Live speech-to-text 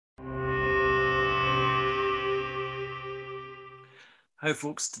Hi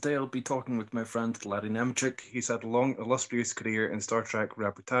folks, today I'll be talking with my friend Larry Nemecek. He's had a long, illustrious career in Star Trek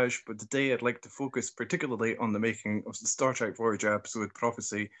reportage, but today I'd like to focus particularly on the making of the Star Trek Voyager episode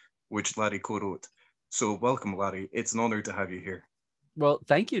Prophecy, which Larry co-wrote. So welcome, Larry. It's an honor to have you here. Well,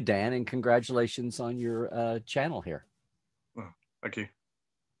 thank you, Dan, and congratulations on your channel here. Oh, thank you.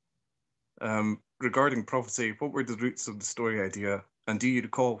 Regarding Prophecy, what were the roots of the story idea, and do you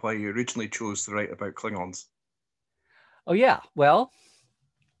recall why you originally chose to write about Klingons? Oh, yeah. Well,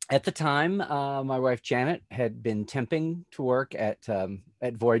 at the time, my wife Janet had been temping to work at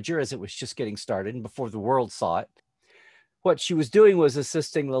Voyager as it was just getting started and before the world saw it. What she was doing was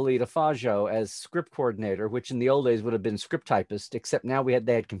assisting Lolita Fajo as script coordinator, which in the old days would have been script typist, except now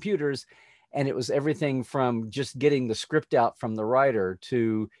they had computers, and it was everything from just getting the script out from the writer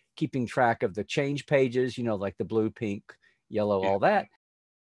to keeping track of the change pages, like the blue, pink, yellow, all that,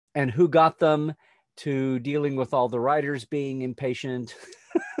 and who got them, to dealing with all the writers being impatient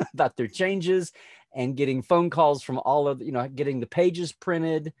about their changes and getting phone calls from all of, getting the pages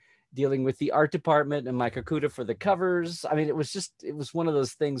printed, dealing with the art department and Mike Okuda for the covers. I mean, it was one of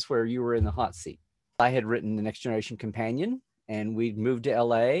those things where you were in the hot seat. I had written The Next Generation Companion, and we'd moved to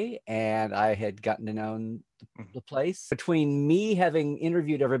LA, and I had gotten to know the place. Between me having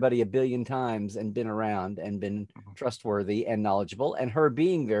interviewed everybody a billion times and been around and been trustworthy and knowledgeable, and her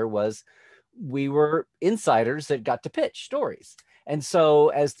being there, we were insiders that got to pitch stories. And so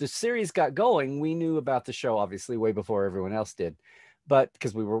as the series got going, we knew about the show, obviously, way before everyone else did, but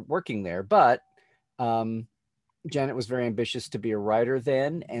because we were working there. But Janet was very ambitious to be a writer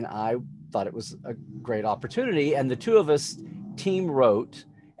then, and I thought it was a great opportunity. And the two of us team wrote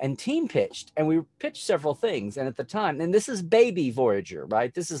and team pitched, and we pitched several things. And at the time, and this is baby Voyager,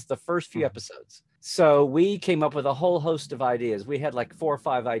 right? This is the first few episodes. So we came up with a whole host of ideas. We had like 4 or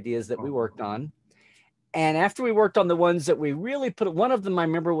 5 ideas that we worked on. And after we worked on the ones that we really put, one of them I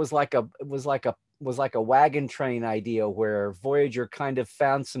remember was like a wagon train idea where Voyager kind of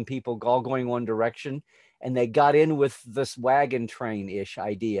found some people all going one direction, and they got in with this wagon train-ish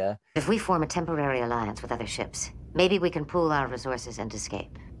idea. If we form a temporary alliance with other ships, maybe we can pool our resources and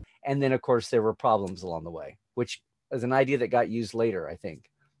escape. And then, of course, there were problems along the way, which is an idea that got used later, I think.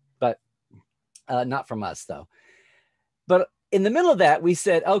 But not from us, though. But in the middle of that, we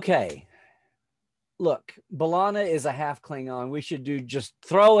said, okay, look, B'Elanna is a half Klingon. We should just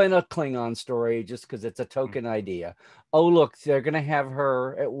throw in a Klingon story just because it's a token idea. Oh, look, they're going to have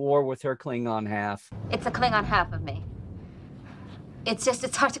her at war with her Klingon half. It's a Klingon half of me.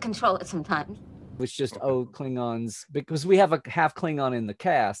 It's hard to control it sometimes. It's just, Klingons, because we have a half Klingon in the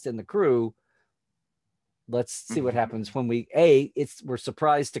cast, in the crew. Let's see what happens when we're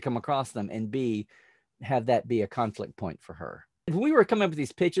surprised to come across them, and B, have that be a conflict point for her. When we were coming up with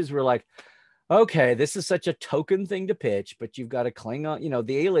these pitches, we were like, okay, this is such a token thing to pitch, but you've got a Klingon,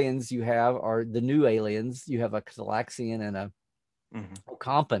 the aliens you have are the new aliens. You have a Calaxian and a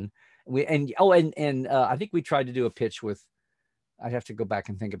Ocampan. I think we tried to do a pitch with, I'd have to go back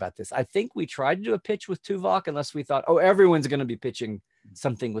and think about this. I think we tried to do a pitch with Tuvok, unless we thought, everyone's going to be pitching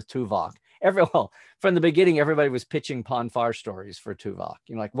something with Tuvok. From the beginning, everybody was pitching Ponfar stories for Tuvok.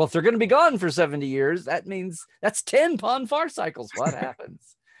 Well, if they're going to be gone for 70 years, that means that's 10 Ponfar cycles. What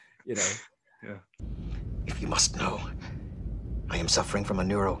happens? Yeah. If you must know, I am suffering from a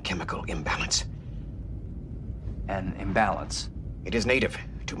neurochemical imbalance. An imbalance? It is native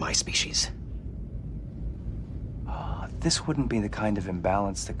to my species. This wouldn't be the kind of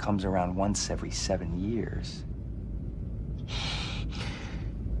imbalance that comes around once every 7 years.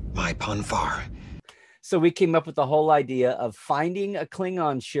 My Ponfar. So we came up with the whole idea of finding a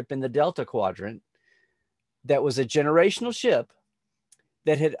Klingon ship in the Delta Quadrant that was a generational ship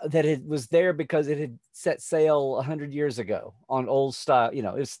that was there because it had set sail 100 years ago on old style. It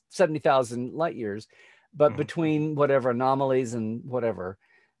was 70,000 light years, but between whatever anomalies and whatever,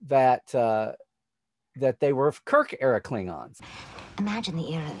 that they were Kirk era Klingons. Imagine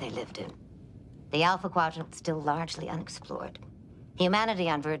the era they lived in. The Alpha Quadrant still largely unexplored. Humanity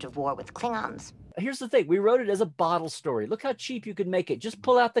on verge of war with Klingons. Here's the thing. We wrote it as a bottle story. Look how cheap you could make it. Just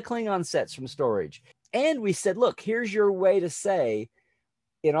pull out the Klingon sets from storage. And we said, look, here's your way to say,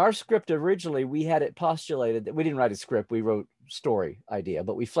 in our script originally, we had it postulated that we didn't write a script. We wrote story idea,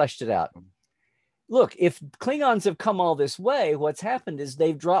 but we fleshed it out. Look, if Klingons have come all this way, what's happened is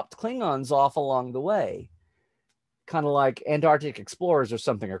they've dropped Klingons off along the way, kind of like Antarctic explorers or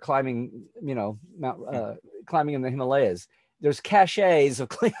something, or climbing, climbing in the Himalayas. There's caches of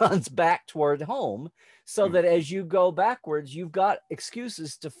Klingons back toward home, so that as you go backwards, you've got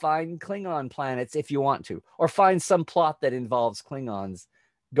excuses to find Klingon planets if you want to, or find some plot that involves Klingons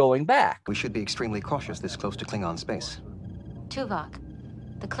going back. We should be extremely cautious this close to Klingon space. Tuvok,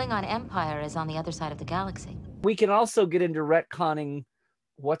 The Klingon Empire is on the other side of the galaxy. We can also get into retconning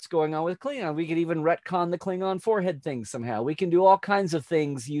what's going on with Klingon. We could even retcon the Klingon forehead thing somehow. We can do all kinds of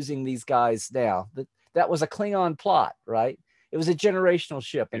things using these guys now. That was a Klingon plot, right? It was a generational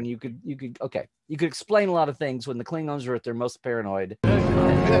ship, and you could explain a lot of things when the Klingons are at their most paranoid.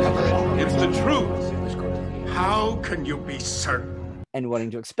 It's the truth. How can you be certain? And wanting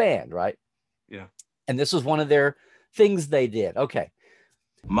to expand, right? Yeah. And this was one of their things they did. Okay.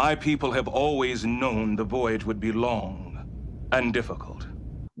 My people have always known the voyage would be long and difficult.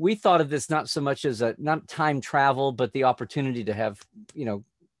 We thought of this not so much as not time travel, but the opportunity to have,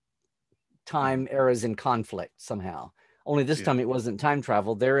 time eras in conflict somehow. Only this time it wasn't time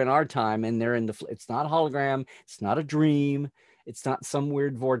travel. They're in our time, and they're in it's not a hologram. It's not a dream. It's not some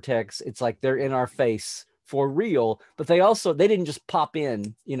weird vortex. It's like they're in our face for real. But they didn't just pop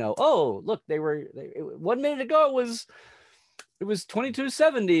in, oh, look, 1 minute ago it was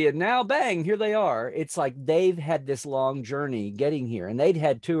 2270 and now bang, here they are. It's like they've had this long journey getting here, and they'd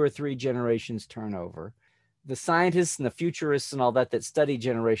had 2 or 3 generations turnover. The scientists and the futurists and all that study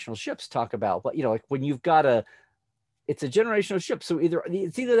generational ships talk about what, like when you've got it's a generational ship. So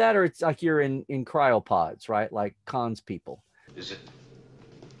it's either that or it's like you're in cryopods, right? Like Khan's people. Is it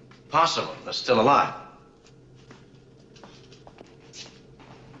possible they're still alive?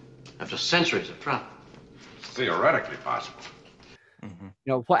 After centuries of travel. Theoretically possible.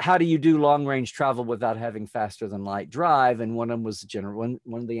 How do you do long range travel without having faster than light drive? And one of them was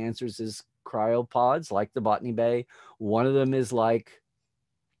one of the answers is cryopods, like the Botany Bay. One of them is a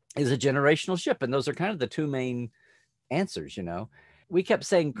generational ship, and those are kind of the 2 main answers. We kept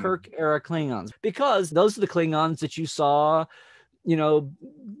saying Kirk era Klingons because those are the Klingons that you saw,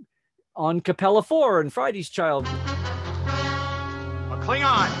 on Capella 4 and Friday's Child. A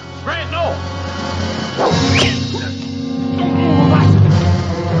Klingon! Grant, no!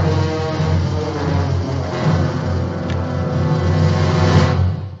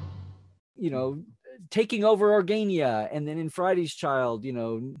 Taking over Organia, and then in Friday's Child,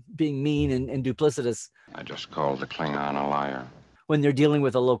 being mean and duplicitous. I just called the Klingon a liar. When they're dealing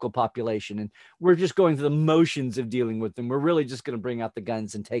with a local population, and we're just going through the motions of dealing with them. We're really just going to bring out the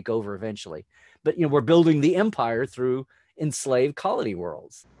guns and take over eventually. But, we're building the empire through enslaved colony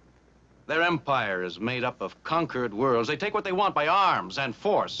worlds. Their empire is made up of conquered worlds. They take what they want by arms and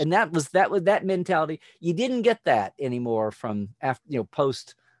force. And that was that mentality. You didn't get that anymore from after,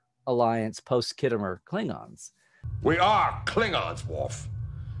 post Alliance, post Kittimer Klingons. We are Klingons, Worf.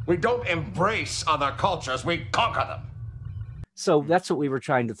 We don't embrace other cultures, we conquer them. So that's what we were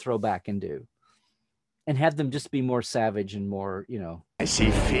trying to throw back and do. And have them just be more savage and more, I see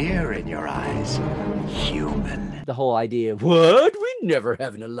fear in your eyes, human. The whole idea of, what? We never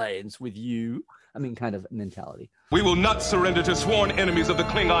have an alliance with you. I mean, kind of mentality. We will not surrender to sworn enemies of the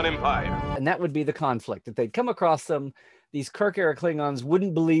Klingon Empire. And that would be the conflict. If they'd come across them, these Kirk-era Klingons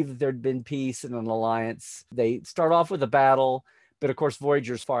wouldn't believe that there'd been peace and an alliance. They start off with a battle, but of course,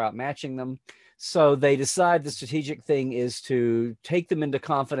 Voyager's far outmatching them. So they decide the strategic thing is to take them into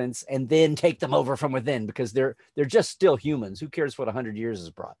confidence and then take them over from within, because they're just still humans. Who cares what 100 years has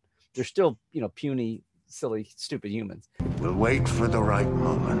brought? They're still, puny, silly, stupid humans. We'll wait for the right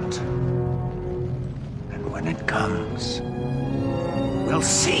moment. And when it comes, we'll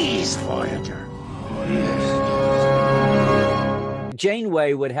seize Voyager.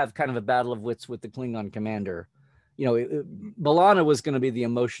 Janeway would have kind of a battle of wits with the Klingon commander. B'Elanna was going to be the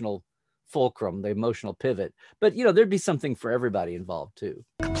emotional fulcrum, the emotional pivot. But, there'd be something for everybody involved, too.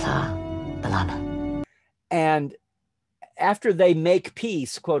 B'Elanna. And after they make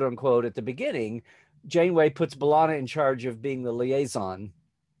peace, quote unquote, at the beginning, Janeway puts B'Elanna in charge of being the liaison.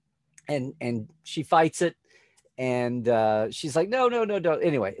 And she fights it. And she's like, no.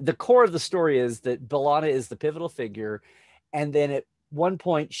 Anyway, the core of the story is that B'Elanna is the pivotal figure. And then at one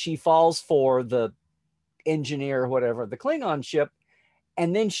point, she falls for the engineer or whatever, the Klingon ship.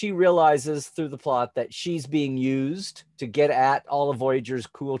 And then she realizes through the plot that she's being used to get at all of Voyager's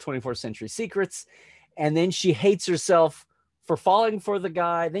cool 24th century secrets. And then she hates herself for falling for the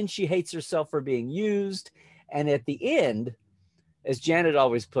guy. Then she hates herself for being used. And at the end, as Janet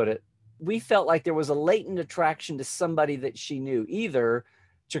always put it, we felt like there was a latent attraction to somebody that she knew, either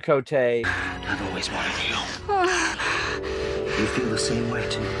Chakotay. I've always wanted you. You feel the same way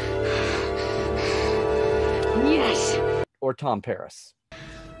too? Yes. Or Tom Paris.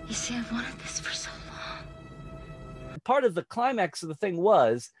 You see, I've wanted this for so long. Part of the climax of the thing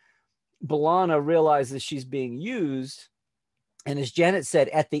was B'Elanna realizes she's being used. And as Janet said,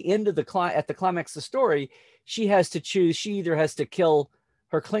 at the end of the climax of the story, she has to choose. She either has to kill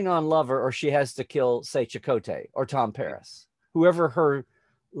her Klingon lover or she has to kill, say, Chakotay or Tom Paris, whoever her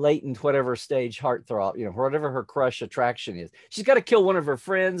latent whatever stage heartthrob, you know, whatever her crush attraction is. She's got to kill one of her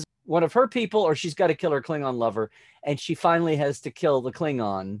friends, one of her people, or she's got to kill her Klingon lover. And she finally has to kill the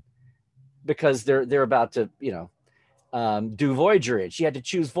Klingon because they're about to, you know, do Voyager. She had to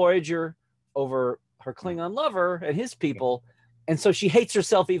choose Voyager over her Klingon lover and his people. And so she hates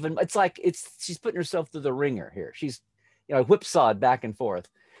herself even. It's like she's putting herself through the ringer here. She's, you know, whipsawed back and forth.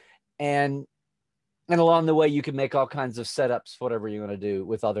 And along the way, you can make all kinds of setups, whatever you want to do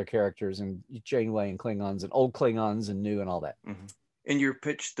with other characters and Janeway and Klingons and old Klingons and new and all that. Mm-hmm. In your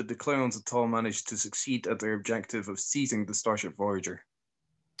pitch, did the Klingons at all manage to succeed at their objective of seizing the Starship Voyager?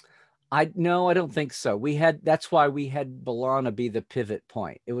 No, I don't think so. That's why we had B'Elanna be the pivot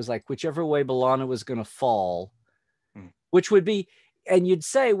point. It was like whichever way B'Elanna was going to fall, which would be, and you'd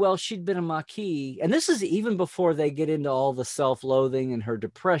say, well, she'd been a Maquis. And this is even before they get into all the self-loathing and her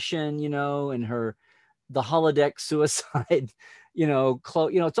depression, you know, and the holodeck suicide, you know,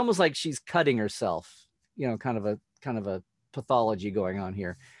 it's almost like she's cutting herself, you know, kind of a pathology going on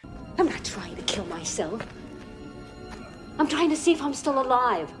here. I'm not trying to kill myself. I'm trying to see if I'm still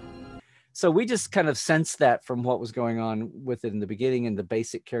alive. So we just kind of sensed that from what was going on with it in the beginning and the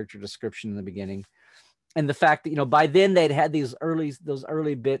basic character description in the beginning. And the fact that, you know, by then they'd had those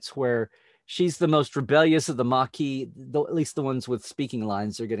early bits where she's the most rebellious of the Maquis, at least the ones with speaking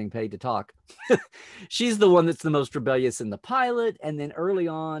lines, they're getting paid to talk. She's the one that's the most rebellious in the pilot. And then early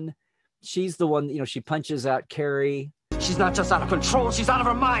on, she's the one, you know, she punches out Carrie. She's not just out of control, she's out of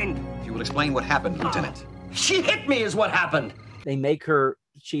her mind. If you will explain what happened, Lieutenant. She hit me is what happened. They make her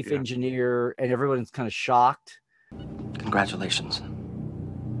chief engineer and everyone's kind of shocked. Congratulations.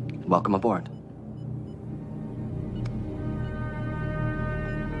 Welcome aboard.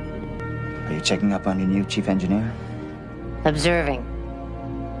 Are you checking up on your new chief engineer? Observing.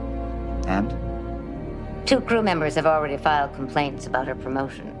 And? 2 crew members have already filed complaints about her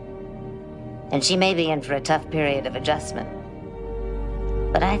promotion. And she may be in for a tough period of adjustment.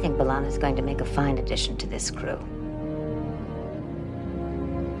 But I think B'Elanna's going to make a fine addition to this crew.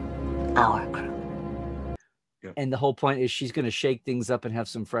 Our crew. Yep. And the whole point is she's going to shake things up and have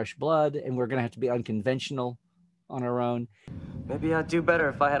some fresh blood, and we're going to have to be unconventional on our own. Maybe I'd do better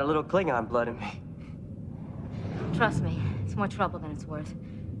if I had a little Klingon blood in me. Trust me, it's more trouble than it's worth.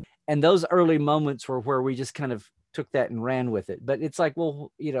 And those early moments were where we just kind of took that and ran with it. But it's like,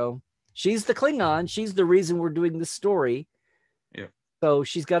 well, you know, she's the Klingon. She's the reason we're doing this story. Yeah. So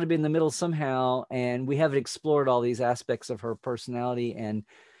she's got to be in the middle somehow. And we haven't explored all these aspects of her personality and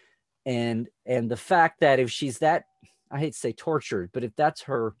the fact that if she's that, I hate to say tortured, but if that's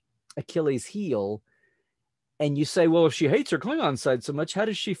her Achilles heel, and you say, well, if she hates her Klingon side so much, how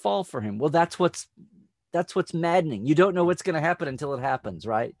does she fall for him? Well, that's what's maddening. You don't know what's going to happen until it happens,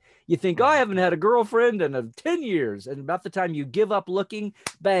 right? You think, oh, I haven't had a girlfriend in 10 years. And about the time you give up looking,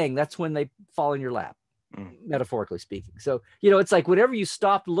 bang, that's when they fall in your lap, metaphorically speaking. So, you know, it's like whenever you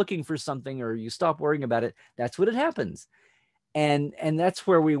stop looking for something or you stop worrying about it, that's when it happens. And that's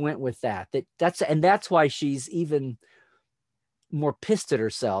where we went with that. That's why she's even more pissed at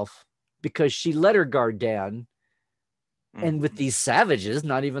herself, because she let her guard down. And with these savages,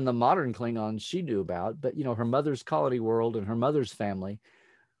 not even the modern Klingons she knew about, but, you know, her mother's colony world and her mother's family,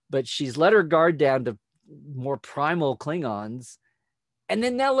 but she's let her guard down to more primal Klingons. And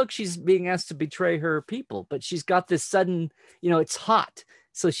then now look, she's being asked to betray her people, but she's got this sudden, you know, it's hot.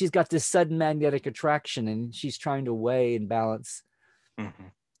 So she's got this sudden magnetic attraction and she's trying to weigh and balance, you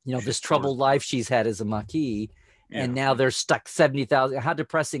know, this troubled life she's had as a Maquis. Yeah. And now they're stuck 70,000. How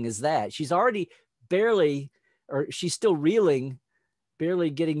depressing is that? She's already she's still reeling, barely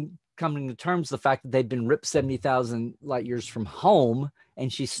coming to terms with the fact that they've been ripped 70,000 light years from home,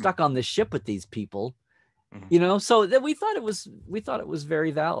 and she's stuck on this ship with these people, you know. So that we thought it was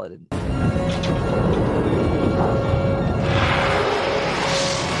very valid.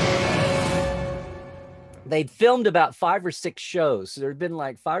 They'd filmed about 5 or 6 shows, so there'd been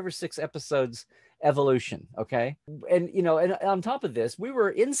like 5 or 6 episodes evolution. Okay. And, you know, and on top of this, we were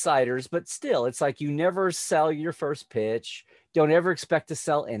insiders, but still, it's like you never sell your first pitch. Don't ever expect to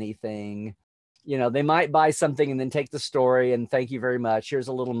sell anything. You know, they might buy something and then take the story and thank you very much. Here's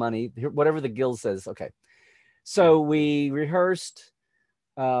a little money, whatever the guild says. Okay. So we rehearsed,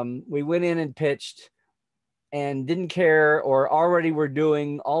 we went in and pitched and didn't care, or already were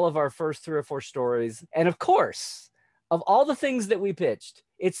doing all of our first 3 or 4 stories. And of course, of all the things that we pitched,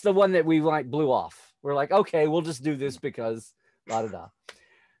 it's the one that we like blew off. We're like, okay, we'll just do this because la da da.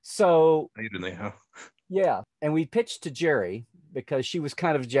 So yeah, and we pitched to Jerry because she was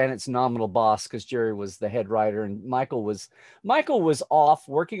kind of Janet's nominal boss, because Jerry was the head writer and Michael was off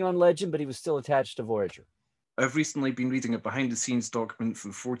working on Legend, but he was still attached to Voyager. I've recently been reading a behind-the-scenes document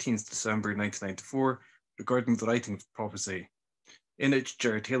from 14th December 1994 regarding the writing of Prophecy. In it,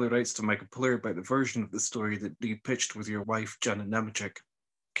 Jared Taylor writes to Michael Puller about the version of the story that you pitched with your wife, Janet Nemecek.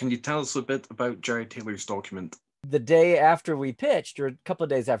 Can you tell us a bit about Jared Taylor's document? The day after we pitched, or a couple of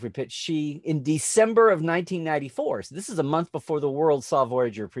days after we pitched, she, in December of 1994, so this is a month before the world saw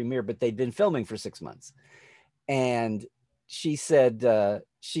Voyager premiere, but they'd been filming for 6 months. And she said,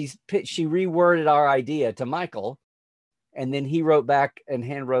 she reworded our idea to Michael, and then he wrote back and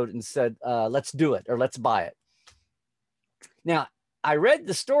hand wrote and said, let's do it, or let's buy it. Now, I read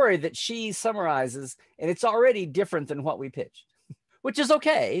the story that she summarizes, and it's already different than what we pitched, which is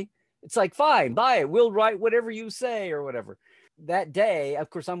okay. It's like, fine, buy it. We'll write whatever you say or whatever. That day, of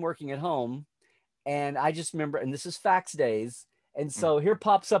course, I'm working at home, and I just remember, and this is fax days. And so here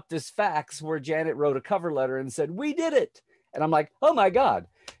pops up this fax where Janet wrote a cover letter and said, we did it. And I'm like, oh my God,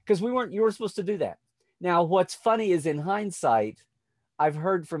 because you weren't supposed to do that. Now, what's funny is in hindsight, I've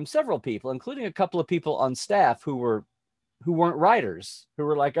heard from several people, including a couple of people on staff who weren't writers, who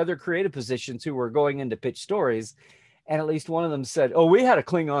were like other creative positions who were going in to pitch stories. And at least one of them said, oh, we had a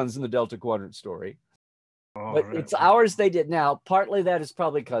Klingons in the Delta Quadrant story. But right. It's ours they did. Now, partly that is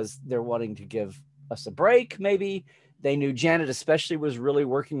probably because they're wanting to give us a break, maybe. They knew Janet especially was really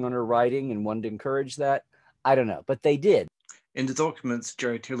working on her writing and wanted to encourage that. I don't know, but they did. In the documents,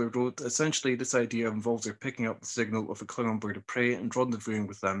 Jared Taylor wrote, essentially this idea involves her picking up the signal of a Klingon bird of prey and rendezvousing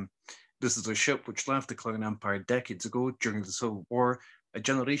with them. This is a ship which left the Klingon Empire decades ago during the Civil War, a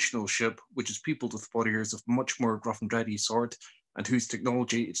generational ship which is peopled with warriors of much more rough and ready sort, and whose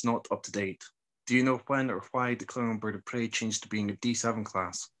technology is not up to date. Do you know when or why the Klingon bird of prey changed to being a D7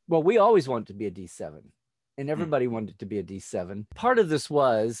 class? Well, we always wanted to be a D7, and everybody wanted to be a D7. Part of this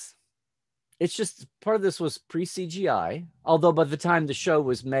was pre-CGI, although by the time the show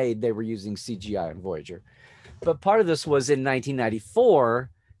was made, they were using CGI on Voyager. But part of this was in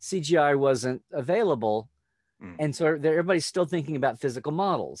 1994, CGI wasn't available. And so everybody's still thinking about physical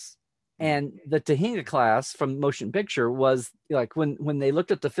models. And the Tahinga class from Motion Picture was like when they looked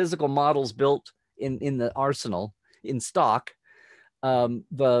at the physical models built in the arsenal in stock,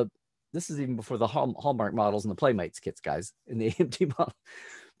 this is even before the Hallmark models and the Playmates kits, guys, in the AMT model.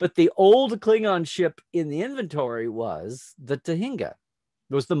 But the old Klingon ship in the inventory was the Tahinga.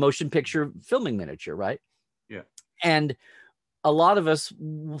 It was the Motion Picture filming miniature, right? Yeah. And a lot of us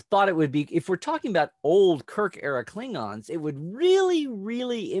thought it would be, if we're talking about old Kirk era Klingons, it would really,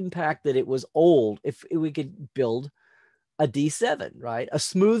 really impact that it was old if we could build a D7, right? A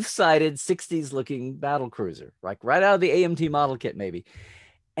smooth-sided 60s looking battle cruiser, like right out of the AMT model kit, maybe.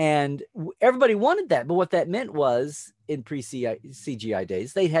 And everybody wanted that. But what that meant was in pre-CGI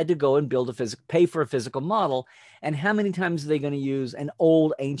days, they had to go and pay for a physical model. And how many times are they going to use an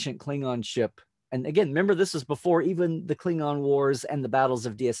old ancient Klingon ship? And again, remember, this is before even the Klingon Wars and the battles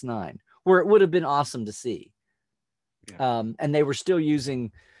of DS9, where it would have been awesome to see. Yeah. And they were still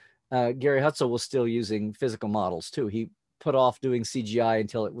using, Gary Hutzel was still using physical models too. He put off doing CGI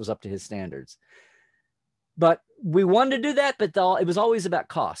until it was up to his standards. But we wanted to do that, but it was always about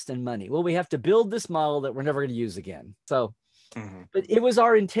cost and money. Well, we have to build this model that we're never going to use again. So, but it was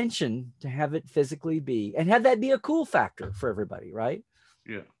our intention to have it physically be, and have that be a cool factor for everybody, right?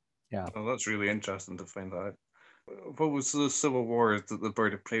 Yeah. Yeah. Well, that's really interesting to find out. What was the Civil War that the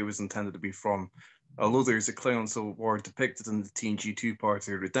bird of prey was intended to be from? Although there's a Klingon Civil War depicted in the TNG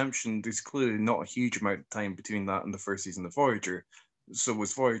two-parter Redemption, there's clearly not a huge amount of time between that and the first season of Voyager. So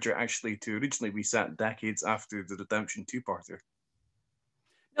was Voyager actually to originally be set decades after the Redemption two-parter?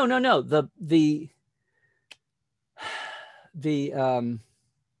 No.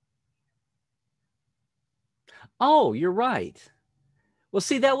 Oh, you're right. Well,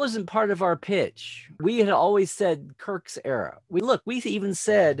 see, that wasn't part of our pitch. We had always said Kirk's era. We even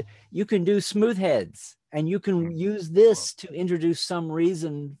said you can do smooth heads, and you can use this to introduce some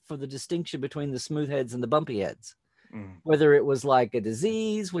reason for the distinction between the smooth heads and the bumpy heads. Whether it was like a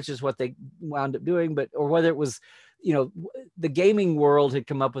disease, which is what they wound up doing, or whether it was, the gaming world had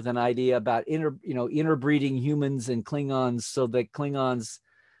come up with an idea about interbreeding humans and Klingons so that Klingons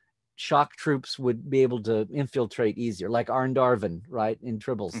shock troops would be able to infiltrate easier, like Arn Darvin, right, in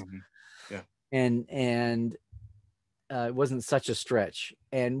Tribbles. Yeah. And it wasn't such a stretch.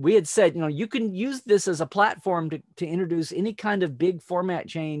 And we had said, you can use this as a platform to introduce any kind of big format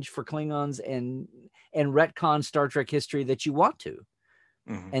change for Klingons and retcon Star Trek history that you want to.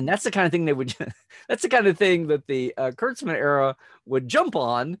 And that's the kind of thing that's the kind of thing that the Kurtzman era would jump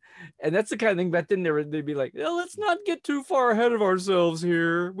on. And that's the kind of thing back then they'd be like, let's not get too far ahead of ourselves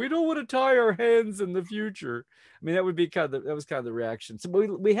here. We don't want to tie our hands in the future. I mean, that was kind of the reaction. So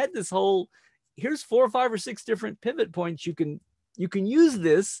we had this whole here's 4 or 5 or 6 different pivot points. You can use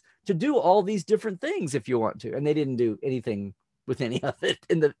this to do all these different things if you want to. And they didn't do anything with any of it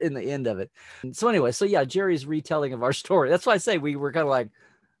in the end of it. And so anyway, so yeah, Jerry's retelling of our story. That's why I say we were kind of like,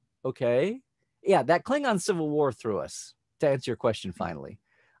 okay, yeah, that Klingon Civil War threw us, to answer your question finally.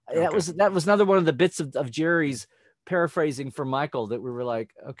 Okay. That was another one of the bits of Jerry's paraphrasing for Michael that we were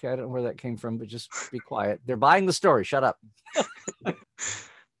like, okay, I don't know where that came from, but just be quiet. They're buying the story. Shut up.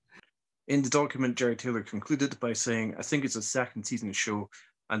 In the document, Jerry Taylor concluded by saying, I think it's a second season show,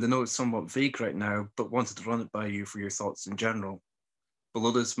 and I know it's somewhat vague right now, but wanted to run it by you for your thoughts in general.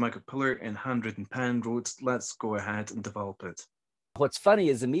 Below this, Michael Piller in handwritten pen wrote, let's go ahead and develop it. What's funny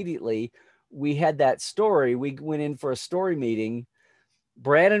is immediately we had that story. We went in for a story meeting.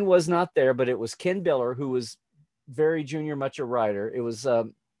 Brandon was not there, but it was Ken Biller, who was very junior, much a writer. It was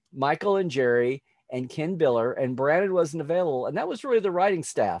Michael and Jerry and Ken Biller, and Brandon wasn't available. And that was really the writing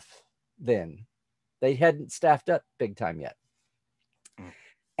staff then. They hadn't staffed up big time yet.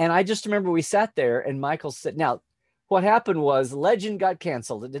 And I just remember we sat there and Michael said, now what happened was Legend got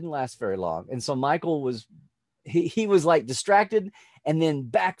canceled. It didn't last very long. And so Michael was, he was like distracted and then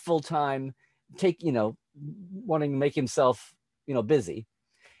back full time, wanting to make himself, busy.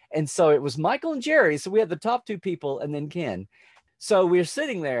 And so it was Michael and Jerry. So we had the top 2 people and then Ken. So we're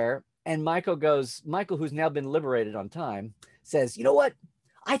sitting there and Michael, who's now been liberated on time, says, you know what?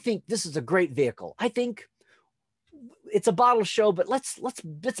 I think this is a great vehicle. I think it's a bottle show, but let's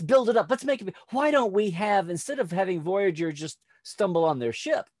build it up. Let's make it. Why don't we have, instead of having Voyager just stumble on their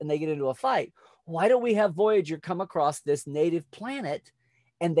ship and they get into a fight, why don't we have Voyager come across this native planet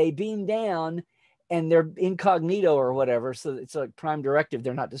and they beam down and they're incognito or whatever. So it's a prime directive.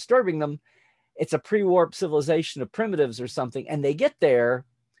 They're not disturbing them. It's a pre-warp civilization of primitives or something. And they get there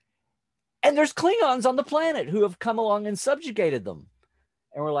and there's Klingons on the planet who have come along and subjugated them.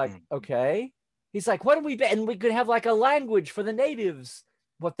 And we're like, okay. He's like, what do we, and we could have like a language for the natives,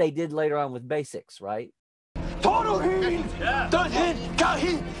 what they did later on with basics, right? So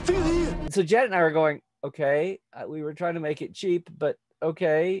Janet and I were going, okay, we were trying to make it cheap, but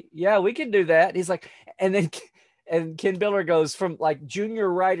okay, yeah, we can do that. He's like, and Ken Biller goes from like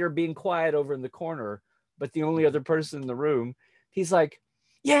junior writer being quiet over in the corner, but the only other person in the room. He's like,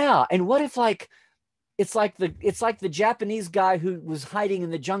 yeah, and what if like, it's like the Japanese guy who was hiding in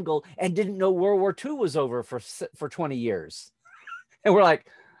the jungle and didn't know World War II was over for 20 years. And we're like,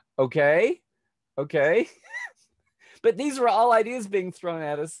 okay. But these were all ideas being thrown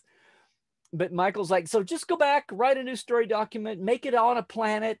at us. But Michael's like, so just go back, write a new story document, make it on a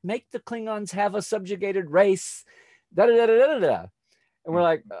planet, make the Klingons have a subjugated race, And we're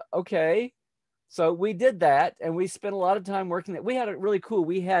like, okay. So we did that, and we spent a lot of time working that. We had it really cool.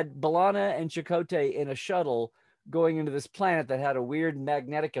 We had B'Elanna and Chakotay in a shuttle going into this planet that had a weird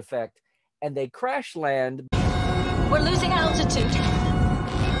magnetic effect, and they crash land. We're losing altitude.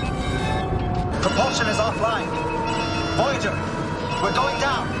 Propulsion is offline. Voyager, we're going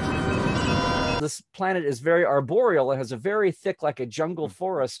down. This planet is very arboreal. It has a very thick, like a jungle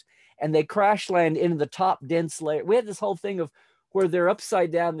forest, and they crash land into the top dense layer. We had this whole thing of where they're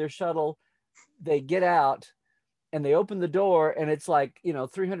upside down, their shuttle. They get out and they open the door and it's like,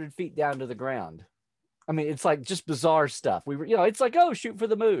 300 feet down to the ground. I mean, it's like just bizarre stuff. We were, it's like, oh, shoot for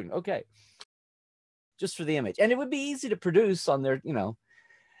the moon. Okay. Just for the image. And it would be easy to produce on their,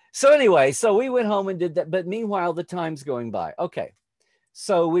 So anyway, so we went home and did that. But meanwhile, the time's going by. Okay.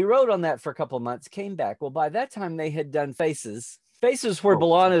 So we wrote on that for a couple of months, came back. Well, by that time they had done Faces where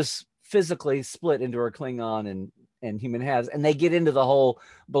B'Elanna's physically split into her Klingon and human has, and they get into the whole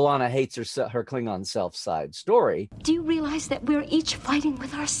B'Elanna hates her Klingon self side story. Do you realize that we're each fighting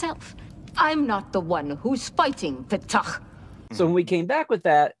with ourselves? I'm not the one who's fighting, Petach. So when we came back with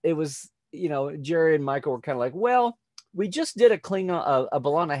that, it was, Jerry and Michael were kind of like, well, we just did a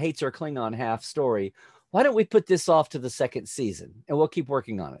B'Elanna hates her Klingon half story. Why don't we put this off to the second season and we'll keep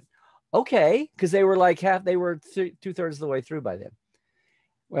working on it? Okay, because they were like they were 2/3 of the way through by then.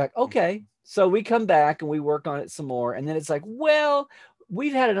 We're like, okay. So we come back and we work on it some more. And then it's like, well,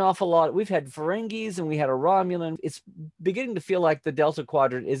 we've had an awful lot. We've had Ferengis and we had a Romulan. It's beginning to feel like the Delta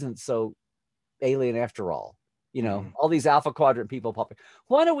Quadrant isn't so alien after all. All these Alpha Quadrant people popping.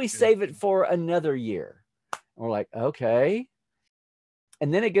 Why don't we save it for another year? And we're like, okay.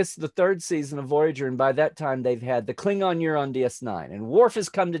 And then it gets to the 3rd season of Voyager. And by that time, they've had the Klingon year on DS9. And Worf has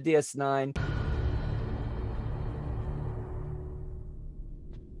come to DS9.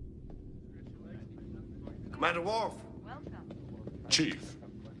 Commander Worf. Chief,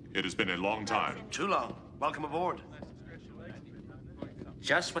 it has been a long time. Too long. Welcome aboard.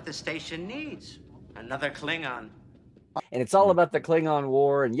 Just what the station needs. Another Klingon. And it's all about the Klingon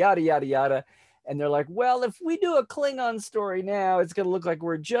War and yada, yada, yada. And they're like, well, if we do a Klingon story now, it's going to look like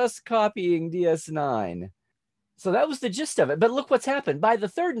we're just copying DS9. So that was the gist of it. But look what's happened. By the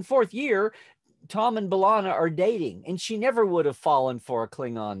third and fourth year, Tom and B'Elanna are dating, and she never would have fallen for a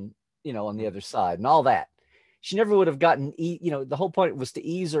Klingon, on the other side and all that. She never would have gotten, the whole point was to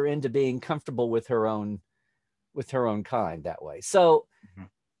ease her into being comfortable with her own kind that way. So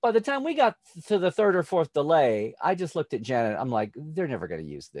by the time we got to the third or fourth delay, I just looked at Janet. I'm like, they're never going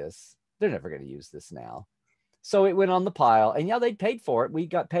to use this. They're never going to use this now. So it went on the pile, and they paid for it. We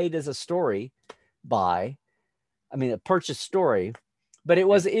got paid as a story a purchase story, but it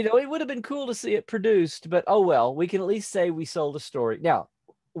was, it would have been cool to see it produced, but oh well, we can at least say we sold a story. Now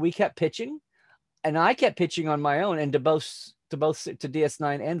we kept pitching, and I kept pitching on my own, and to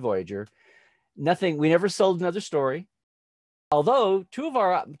DS9 and Voyager, nothing. We never sold another story. Although two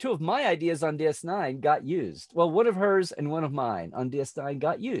of my ideas on DS9 got used. Well, one of hers and one of mine on DS9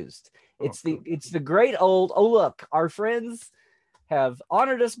 got used. It's the great old, oh look, our friends have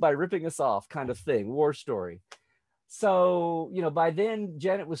honored us by ripping us off kind of thing, war story. So, by then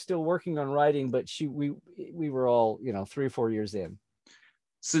Janet was still working on writing, but we were all, 3 or 4 years in.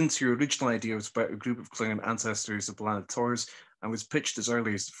 Since your original idea was about a group of Klingon ancestors of planet Taurus and was pitched as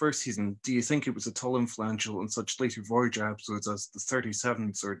early as the first season, do you think it was at all influential in such later Voyager episodes as the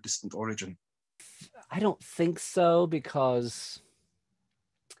 37s or Distant Origin? I don't think so, because,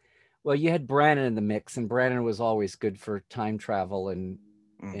 well, you had Brannon in the mix, and Brannon was always good for time travel and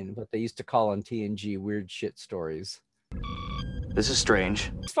what they used to call on TNG weird shit stories. This is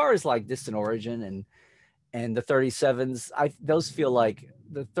strange. As far as like Distant Origin and the 37s, those feel like,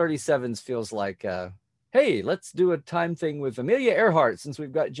 the 37s feels like, hey, let's do a time thing with Amelia Earhart since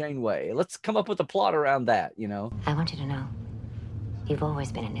we've got Janeway. Let's come up with a plot around that, I want you to know, you've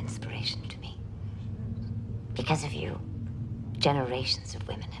always been an inspiration to me. Because of you, generations of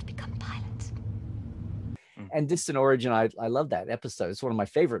women have become pilots. And Distant Origin, I love that episode. It's one of my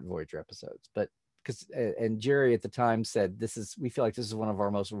favorite Voyager episodes. But and Jerry at the time said, we feel like this is one of our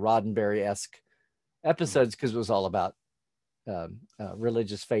most Roddenberry-esque episodes, because it was all about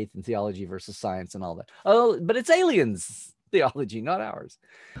religious faith and theology versus science and all that. Oh, but it's aliens theology, not ours.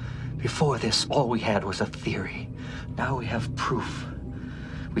 Before this, all we had was a theory. Now we have proof.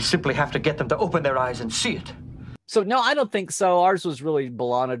 We simply have to get them to open their eyes and see it. So no, I don't think so. Ours was really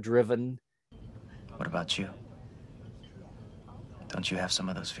B'Elanna driven. What about you? Don't you have some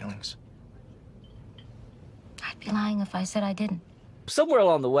of those feelings? I'd be lying if I said I didn't. Somewhere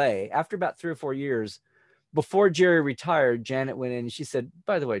along the way, after about 3 or 4 years, before Jerry retired, Janet went in and she said,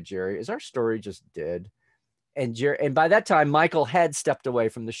 by the way, Jerry, is our story just dead? And by that time, Michael had stepped away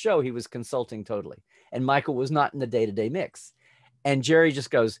from the show. He was consulting totally. And Michael was not in the day-to-day mix. And Jerry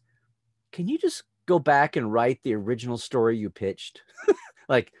just goes, can you just go back and write the original story you pitched?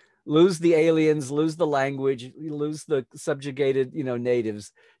 Like, lose the aliens, lose the language, lose the subjugated,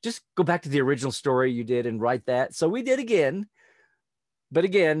 natives. Just go back to the original story you did and write that. So we did again. But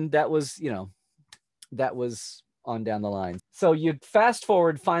again, that was on down the line. So you fast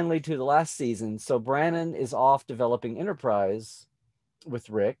forward finally to the last season. So Brannon is off developing Enterprise with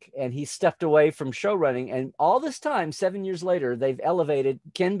Rick, and he stepped away from show running. And all this time, 7 years later, they've elevated.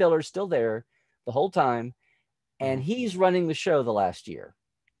 Ken Biller's still there the whole time, and he's running the show the last year.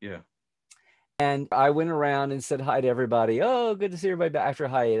 Yeah. And I went around and said hi to everybody. Oh, good to see everybody back after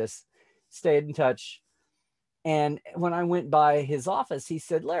hiatus. Stayed in touch. And when I went by his office, he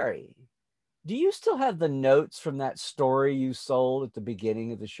said, Larry, do you still have the notes from that story you sold at the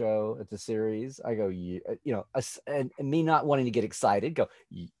beginning of the show, at the series? I go, yeah, and me not wanting to get excited, go,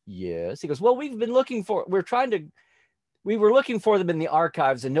 yes. He goes, well, we were looking for them in the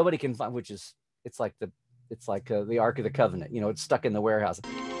archives and nobody can find, it's like the Ark of the Covenant, it's stuck in the warehouse.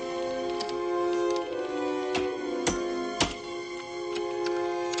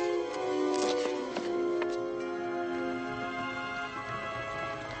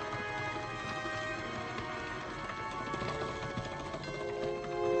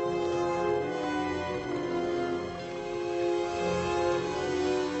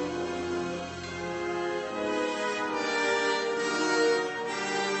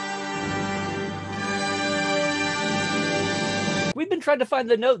 Tried to find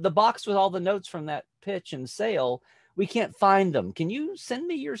the box with all the notes from that pitch and sale. We can't find them. Can you send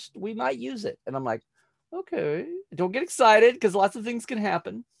me we might use it. And I'm like, okay, don't get excited because lots of things can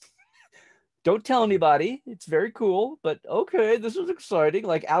happen. Don't tell anybody. It's very cool, but okay, this was exciting.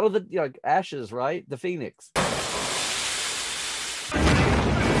 Like out of the ashes, right? The Phoenix.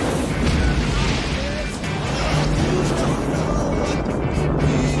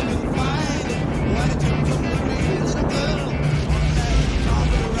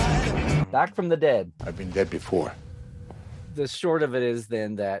 back from the dead. I've been dead before. The short of it is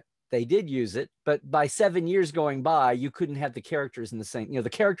then that they did use it, but by 7 years going by, you couldn't have the characters in the same, the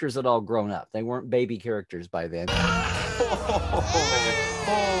characters had all grown up. They weren't baby characters by then.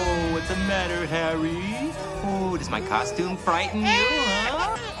 Oh, what's the matter, Harry? Oh, does my costume frighten you,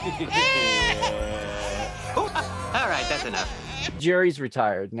 huh? All right, that's enough. Jerry's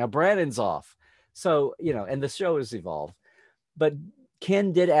retired. Now Brandon's off. So, and the show has evolved. But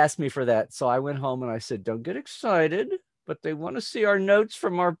Ken did ask me for that. So I went home and I said, don't get excited, but they want to see our notes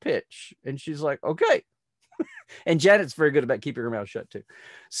from our pitch. And she's like, okay. And Janet's very good about keeping her mouth shut too.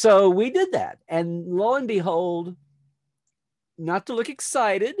 So we did that. And lo and behold, not to look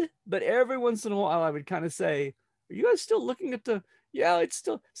excited, but every once in a while I would kind of say, are you guys still looking at yeah, it's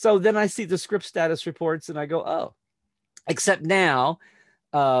still. So then I see the script status reports and I go, oh, except now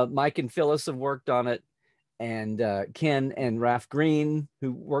Mike and Phyllis have worked on it. And Ken and Raph Green,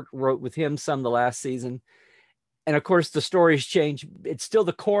 who wrote with him some the last season. And of course, the stories change. It's still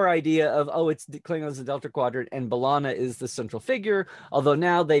the core idea of, it's the Klingons in Delta Quadrant and B'Elanna is the central figure. Although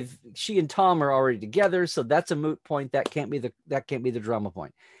now she and Tom are already together. So that's a moot point. That can't be the drama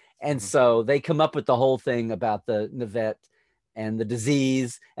point. And so they come up with the whole thing about the Nivette and the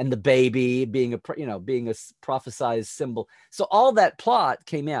disease and the baby being a prophesized symbol. So all that plot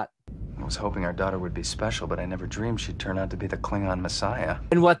came out. I was hoping our daughter would be special, but I never dreamed she'd turn out to be the Klingon Messiah.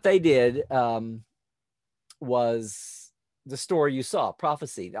 And what they did was the story you saw,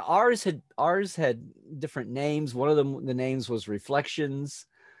 Prophecy. Ours had different names. One of them, the names was Reflections,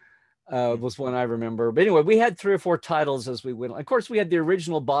 was one I remember. But anyway, we had 3 or 4 titles as we went. Of course, we had the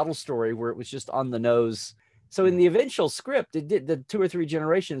original bottle story where it was just on the nose. So in the eventual script, the 2 or 3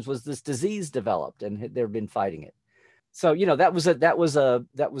 generations was this disease developed, and they've been fighting it. So, that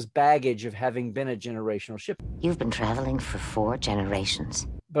was baggage of having been a generational ship. You've been traveling for 4 generations.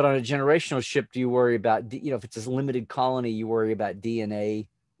 But on a generational ship, do you worry about, if it's a limited colony, you worry about DNA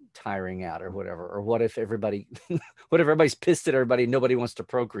tiring out or whatever? Or what if everybody's pissed at everybody, nobody wants to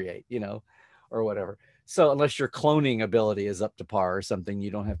procreate, or whatever. So unless your cloning ability is up to par or something,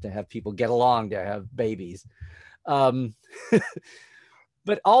 you don't have to have people get along to have babies. But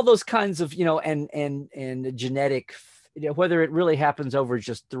all those kinds of, and genetic, whether it really happens over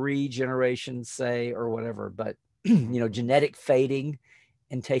just 3 generations, say, or whatever, but, genetic fading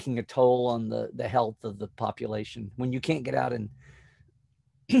and taking a toll on the health of the population when you can't get out and,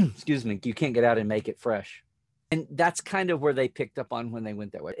 excuse me, you can't get out and make it fresh. And that's kind of where they picked up on when they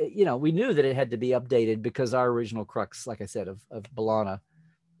went that way. We knew that it had to be updated because our original crux, like I said, of B'Elanna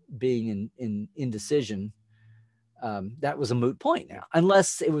being in indecision, that was a moot point now,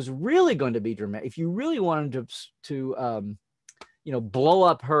 unless it was really going to be dramatic. If you really wanted to blow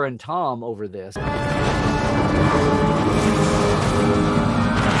up her and Tom over this,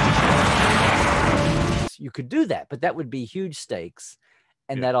 you could do that, but that would be huge stakes.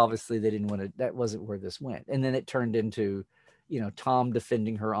 And that obviously they didn't want to, that wasn't where this went. And then it turned into, Tom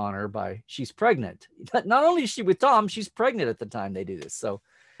defending her honor by, she's pregnant. Not only is she with Tom, she's pregnant at the time they do this. So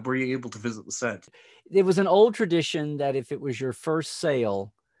were you able to visit the set? It was an old tradition that if it was your first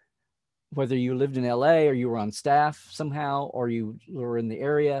sail, whether you lived in LA or you were on staff somehow, or you were in the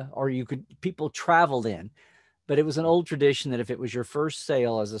area, or people traveled in, but it was an old tradition that if it was your first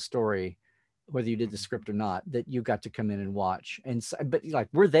sail as a story, whether you did the script or not, that you got to come in and watch. But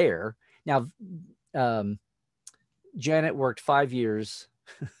we're there now. Janet worked 5 years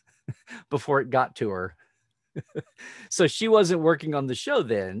before it got to her. So she wasn't working on the show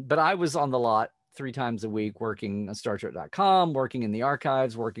then, but I was on the lot 3 times a week, working on StarTrek.com, working in the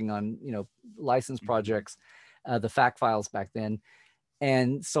archives, working on, license projects, the fact files back then.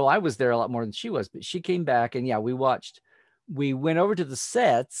 And so I was there a lot more than she was, but she came back and we went over to the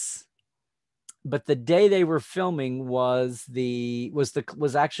sets, but the day they were filming was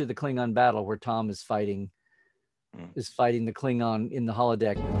actually the Klingon battle where Tom is fighting the Klingon in the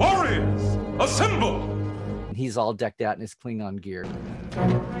holodeck. Warriors, assemble! And he's all decked out in his Klingon gear.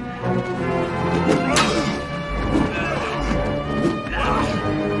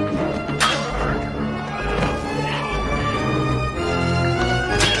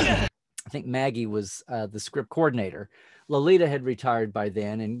 I think Maggie was the script coordinator. Lolita had retired by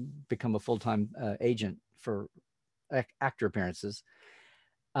then and become a full-time agent for actor appearances.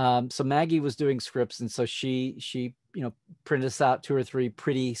 So Maggie was doing scripts, and so she printed us out 2 or 3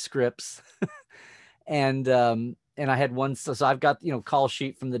 pretty scripts, and I had one. So I've got call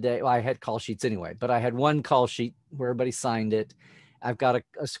sheet from the day. Well, I had call sheets anyway, but I had one call sheet where everybody signed it. I've got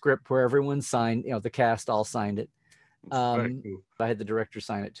a script where everyone signed. The cast all signed it. I had the director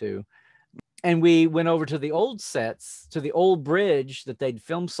sign it too. And we went over to the old sets, to the old bridge that they'd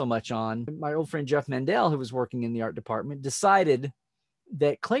filmed so much on. My old friend Jeff Mandel, who was working in the art department, decided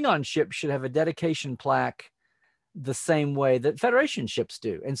that Klingon ships should have a dedication plaque the same way that Federation ships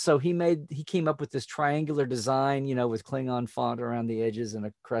do. And so he came up with this triangular design, you know, with Klingon font around the edges and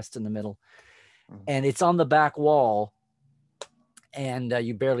a crest in the middle. And it's on the back wall, and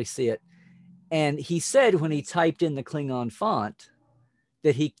you barely see it. And he said when he typed in the Klingon font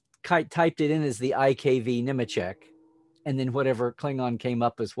that he typed it in as the IKV Nemecek, and then whatever Klingon came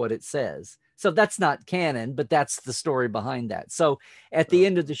up is what it says. So that's not canon, but that's the story behind that. So at the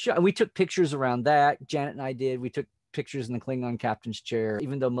end of the show, and we took pictures around that. Janet and I did. We took pictures in the Klingon captain's chair,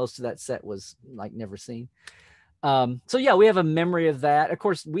 even though most of that set was like never seen. So yeah, we have a memory of that. Of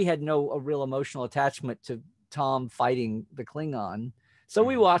course, we had a real emotional attachment to Tom fighting the Klingon. So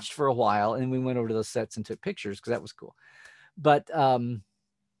we watched for a while, and we went over to those sets and took pictures because that was cool. But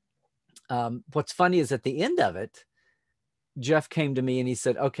what's funny is at the end of it, Jeff came to me and he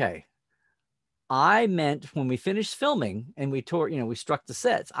said, okay, I meant when we finished filming and we we struck the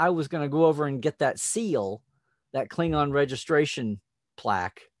sets, I was going to go over and get that seal, that Klingon registration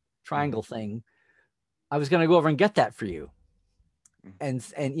plaque, triangle thing. I was going to go over and get that for you. And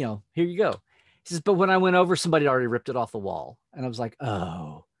here you go. He says, but when I went over, somebody already ripped it off the wall. And I was like,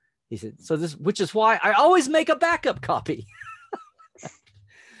 oh, he said, which is why I always make a backup copy.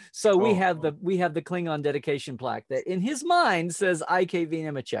 So we have the Klingon dedication plaque that in his mind says IKV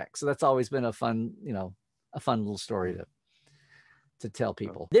Nemecek. So that's always been a fun little story to tell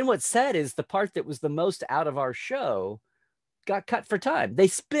people. Then what's sad is the part that was the most out of our show got cut for time. They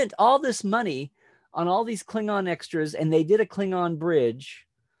spent all this money on all these Klingon extras, and they did a Klingon bridge,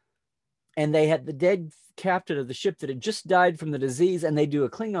 and they had the dead captain of the ship that had just died from the disease, and they do a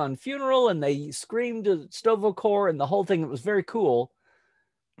Klingon funeral, and they screamed to Stovokor and the whole thing. It was very cool.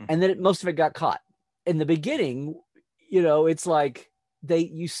 And then most of it got caught. In the beginning, it's like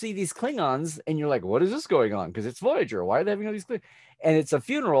you see these Klingons and you're like, what is this going on? Because it's Voyager. Why are they having all these Klingons? And it's a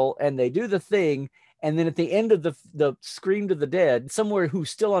funeral, and they do the thing. And then at the end of the scream to the dead, somewhere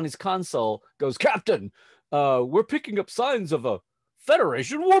who's still on his console goes, Captain, we're picking up signs of a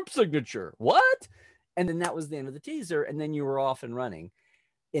Federation warp signature. What? And then that was the end of the teaser. And then you were off and running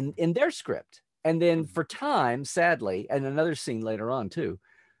in their script. And then for time, sadly, and another scene later on too,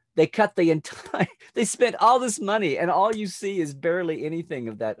 they cut the entire, they spent all this money, and all you see is barely anything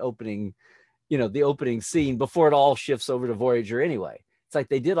of that opening, the opening scene before it all shifts over to Voyager anyway. It's like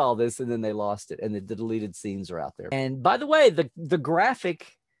they did all this and then they lost it, and the deleted scenes are out there. And by the way, the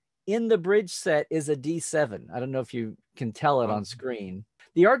graphic in the bridge set is a D7. I don't know if you can tell it on screen.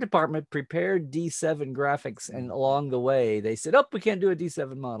 The art department prepared D7 graphics, and along the way they said, oh, we can't do a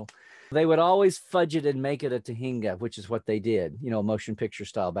D7 model. They would always fudge it and make it a Tahinga, which is what they did, a motion picture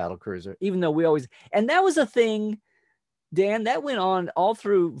style battle cruiser, even though and that was a thing, Dan, that went on all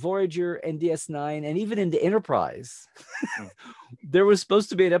through Voyager and DS9 and even into Enterprise. There was supposed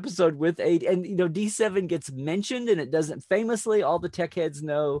to be an episode with and D7 gets mentioned, and it doesn't. Famously, all the tech heads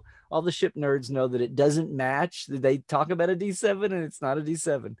know, all the ship nerds know that it doesn't match. They talk about a D7 and it's not a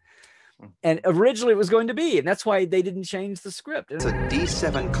D7. And originally it was going to be, and that's why they didn't change the script. It's a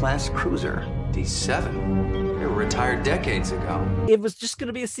D7 class cruiser. D7? They were retired decades ago. It was just going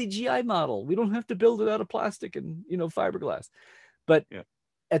to be a CGI model. We don't have to build it out of plastic and, fiberglass. But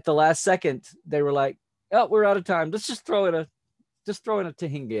at the last second, they were like, oh, we're out of time. Let's just throw in a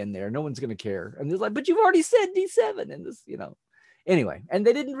Tahinga in there. No one's going to care. And they're like, but you've already said D7 in this, Anyway, and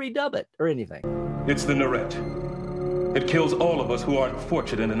they didn't redub it or anything. It's the Narette. It kills all of us who aren't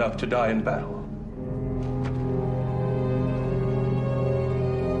fortunate enough to die in battle.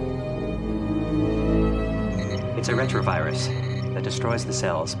 It's a retrovirus that destroys the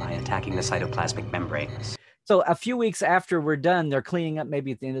cells by attacking the cytoplasmic membranes. So a few weeks after we're done, they're cleaning up,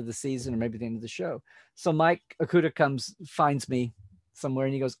 maybe at the end of the season or maybe at the end of the show. So Mike Okuda finds me somewhere,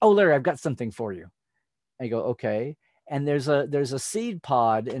 and he goes, oh, Larry, I've got something for you. I go, okay. And there's a seed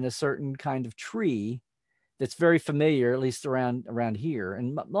pod in a certain kind of tree that's very familiar, at least around here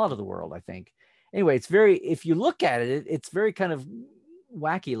and a lot of the world, I think. Anyway, if you look at it, it's very kind of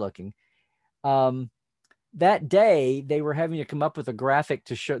wacky looking. That day, they were having to come up with a graphic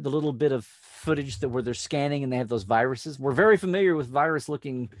to show the little bit of footage where they're scanning and they have those viruses. We're very familiar with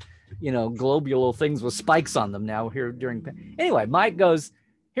virus-looking, globular things with spikes on them now here during. Anyway, Mike goes,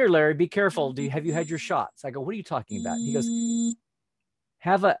 here, Larry, be careful. Have you had your shots? I go, what are you talking about? He goes,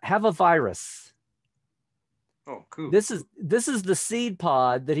 have a virus. Oh, cool. This is the seed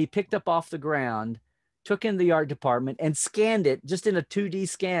pod that he picked up off the ground, took in the art department and scanned it just in a 2D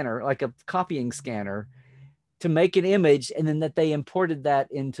scanner, like a copying scanner, to make an image, and then that they imported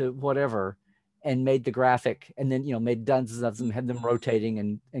that into whatever. and made the graphic, and then, you know, made dozens of them, had them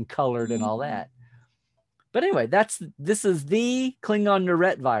rotating and colored and all that. But anyway, this is the Klingon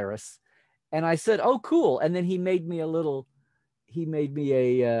Neret virus. And I said, oh, cool. And then he made me an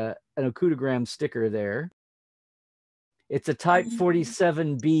Okudagram sticker there. It's a type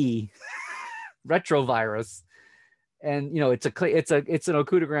 47B retrovirus. And, you know, it's an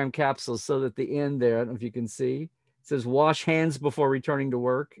Okudagram capsule, so that the end there, I don't know if you can see, it says wash hands before returning to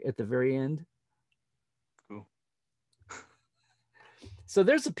work at the very end. Cool. So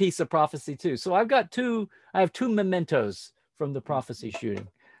there's a piece of prophecy too. So I have two mementos from the prophecy shooting.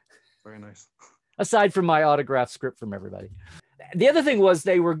 Very nice. Aside from my autographed script from everybody. The other thing was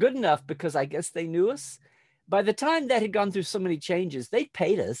they were good enough, because I guess they knew us. By the time that had gone through so many changes, they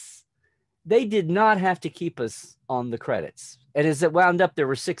paid us. They did not have to keep us on the credits. And as it wound up, there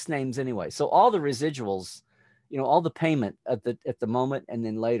were 6 names anyway. So all the residuals, you know, all the payment at the moment, and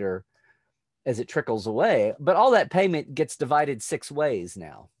then later as it trickles away, but all that payment gets divided 6 ways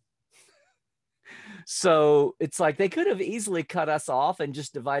now. So it's like they could have easily cut us off and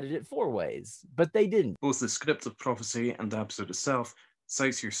just divided it 4 ways, but they didn't. Both the script of Prophecy and the episode itself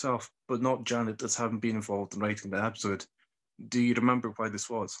cites yourself, but not Janet, as having been involved in writing the episode. Do you remember why this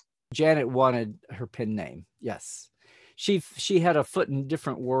was? Janet wanted her pen name. Yes. She had a foot in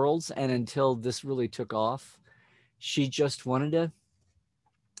different worlds, and until this really took off, she just wanted to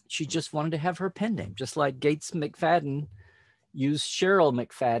have her pen name, just like Gates McFadden used Cheryl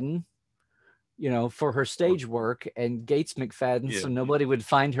McFadden, you know, for her stage work, and Gates McFadden, so nobody would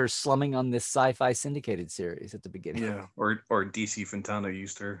find her slumming on this sci-fi syndicated series at the beginning. Yeah, or DC Fontana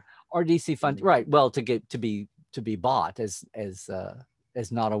used her. Or DC Fontana, right? Well, to be bought as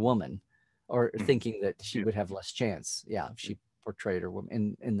not a woman, or thinking that she would have less chance. Yeah, if she portrayed her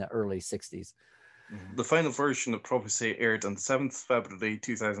woman in the early 60s. The final version of Prophecy aired on 7th February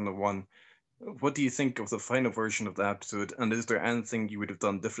 2001. What do you think of the final version of the episode, and is there anything you would have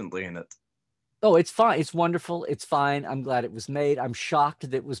done differently in it? Oh, it's fine. It's wonderful. It's fine. I'm glad it was made. I'm shocked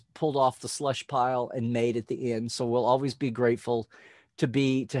that it was pulled off the slush pile and made at the end. So we'll always be grateful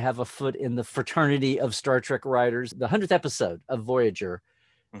to have a foot in the fraternity of Star Trek writers. The 100th episode of Voyager,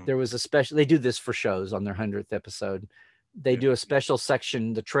 there was a special, they do this for shows on their 100th episode. They do a special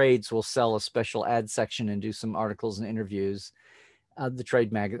section. The trades will sell a special ad section and do some articles and interviews. The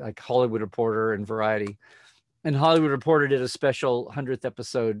trade magazine, like Hollywood Reporter and Variety. And Hollywood Reporter did a special 100th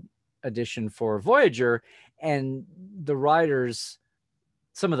episode edition for Voyager, and the writers,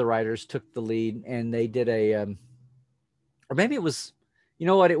 some of the writers took the lead, and they did or maybe it was, you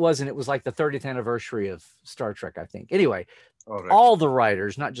know what it was, and it was like the 30th anniversary of Star Trek, I think. Anyway, all the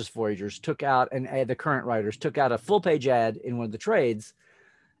writers, not just Voyagers, took out, and the current writers took out a full-page ad in one of the trades,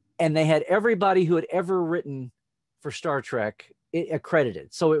 and they had everybody who had ever written for Star Trek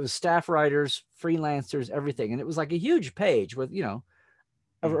accredited. So it was staff writers, freelancers, everything, and it was like a huge page with, you know,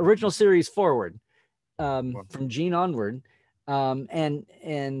 original series forward, from Gene onward, and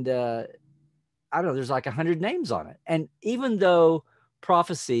I don't know, there's like 100 names on it. And even though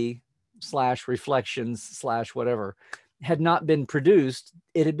Prophecy / Reflections / whatever had not been produced,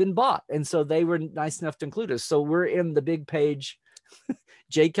 it had been bought, and so they were nice enough to include us. So we're in the big page.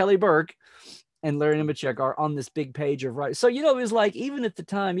 J. Kelly Burke and Larry Nemecek are on this big page of writing. So, you know, it was like, even at the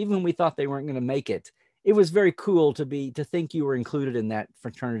time, even when we thought they weren't going to make it, it was very cool to think you were included in that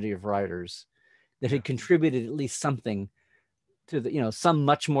fraternity of writers that had contributed at least something to the, you know, some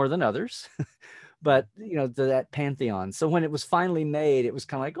much more than others, but, you know, to that pantheon. So when it was finally made, it was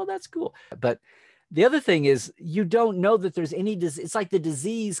kind of like, oh, that's cool. But the other thing is, you don't know that there's any disease. It's like the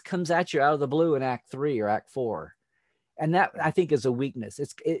disease comes at you out of the blue in Act 3 or Act 4. And that, I think, is a weakness.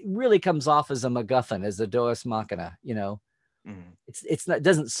 It really comes off as a MacGuffin, as a Deus Machina, you know. It's not, it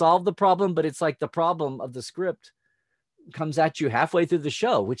doesn't solve the problem, but it's like the problem of the script comes at you halfway through the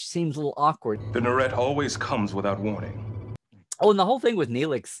show, which seems a little awkward. The Neret always comes without warning. Oh, and the whole thing with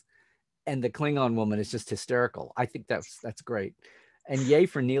Neelix and the Klingon woman is just hysterical. I think that's great. And yay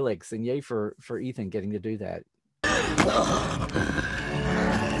for Neelix, and yay for Ethan getting to do that.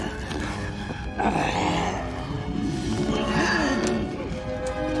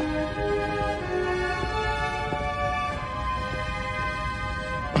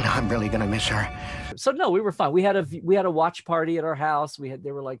 I'm really gonna miss her. So no, we were fine. We had a watch party at our house.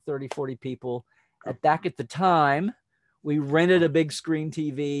 There were like 30, 40 people. Back at the time, we rented a big screen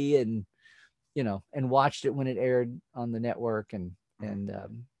TV and, you know, and watched it when it aired on the network, and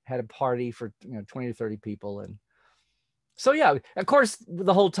had a party for, you know, 20 to 30 people. And so, yeah, of course,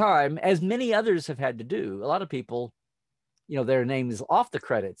 the whole time, as many others have had to do, a lot of people, you know, their name is off the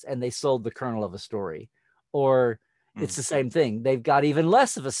credits and they sold the kernel of a story, or It's the same thing. They've got even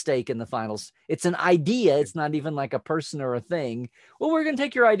less of a stake in the finals. It's an idea. It's not even like a person or a thing. Well, we're going to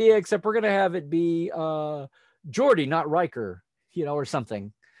take your idea, except we're going to have it be Geordi, not Riker, or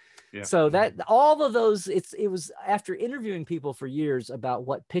something. Yeah. So that all of those, it was after interviewing people for years about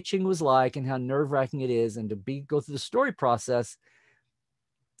what pitching was like and how nerve-wracking it is, and to go through the story process.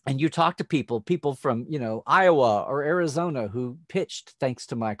 And you talk to people from, Iowa or Arizona who pitched, thanks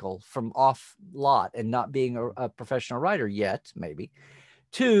to Michael, from off lot and not being a professional writer yet, maybe,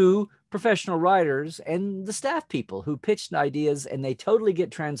 to professional writers and the staff people who pitched ideas, and they totally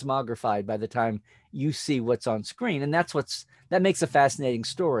get transmogrified by the time you see what's on screen. And that makes a fascinating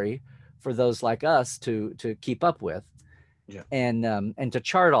story for those like us to keep up with. Yeah. And to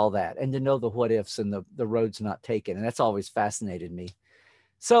chart all that and to know the what ifs and the roads not taken. And that's always fascinated me.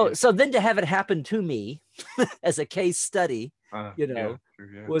 So then to have it happen to me as a case study,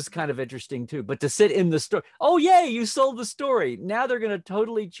 was kind of interesting too. But to sit in the story, oh yay, you sold the story. Now they're going to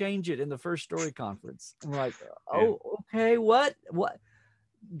totally change it in the first story conference. I'm like, okay, what?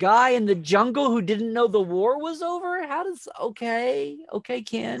 Guy in the jungle who didn't know the war was over? Okay,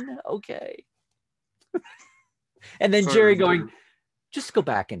 Ken, okay. And then Jerry going, just go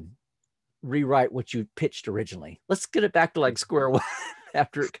back and rewrite what you pitched originally. Let's get it back to like square one.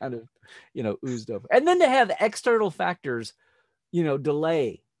 After it kind of, oozed over. And then to have external factors,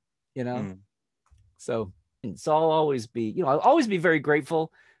 delay, So I'll always be, I'll always be very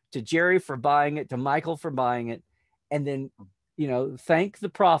grateful to Jerry for buying it, to Michael for buying it. And then, thank the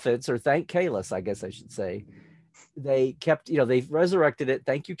prophets, or thank Kalis, I guess I should say. They kept, they resurrected it.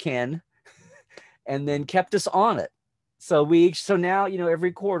 Thank you, Ken. And then kept us on it. So now,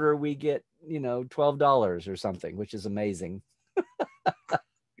 every quarter we get, $12 or something, which is amazing.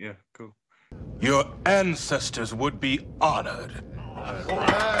 Yeah, cool. Your ancestors would be honored.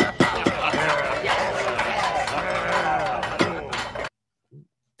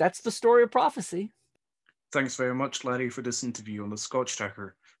 That's the story of prophecy. Thanks very much, Larry, for this interview on the Scotch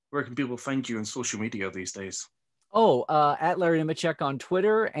Tracker. Where can people find you on social media these days? At Larry Nemecek on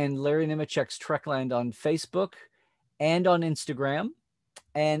Twitter, and Larry Nemecek's Trekland on Facebook and on Instagram.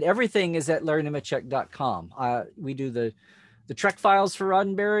 And everything is at LarryNemecek.com. We do the Trek Files for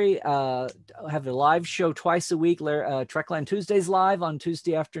Roddenberry. Have a live show twice a week. Trekland Tuesdays live on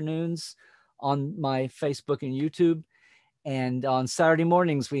Tuesday afternoons on my Facebook and YouTube. And on Saturday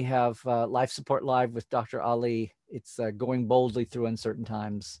mornings, we have Life Support Live with Dr. Ali. It's going boldly through uncertain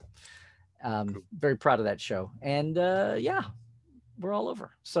times. Cool. Very proud of that show. And we're all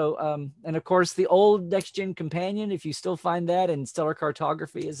over. So, and of course, the old Next Gen Companion, if you still find that, and Stellar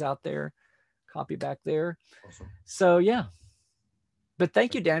Cartography is out there. Copy back there. Awesome. So, yeah. But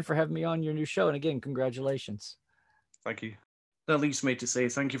thank you, Dan, for having me on your new show. And again, congratulations. Thank you. That leaves me to say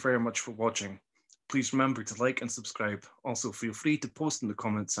thank you very much for watching. Please remember to like and subscribe. Also, feel free to post in the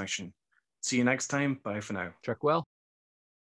comment section. See you next time. Bye for now. Trek well.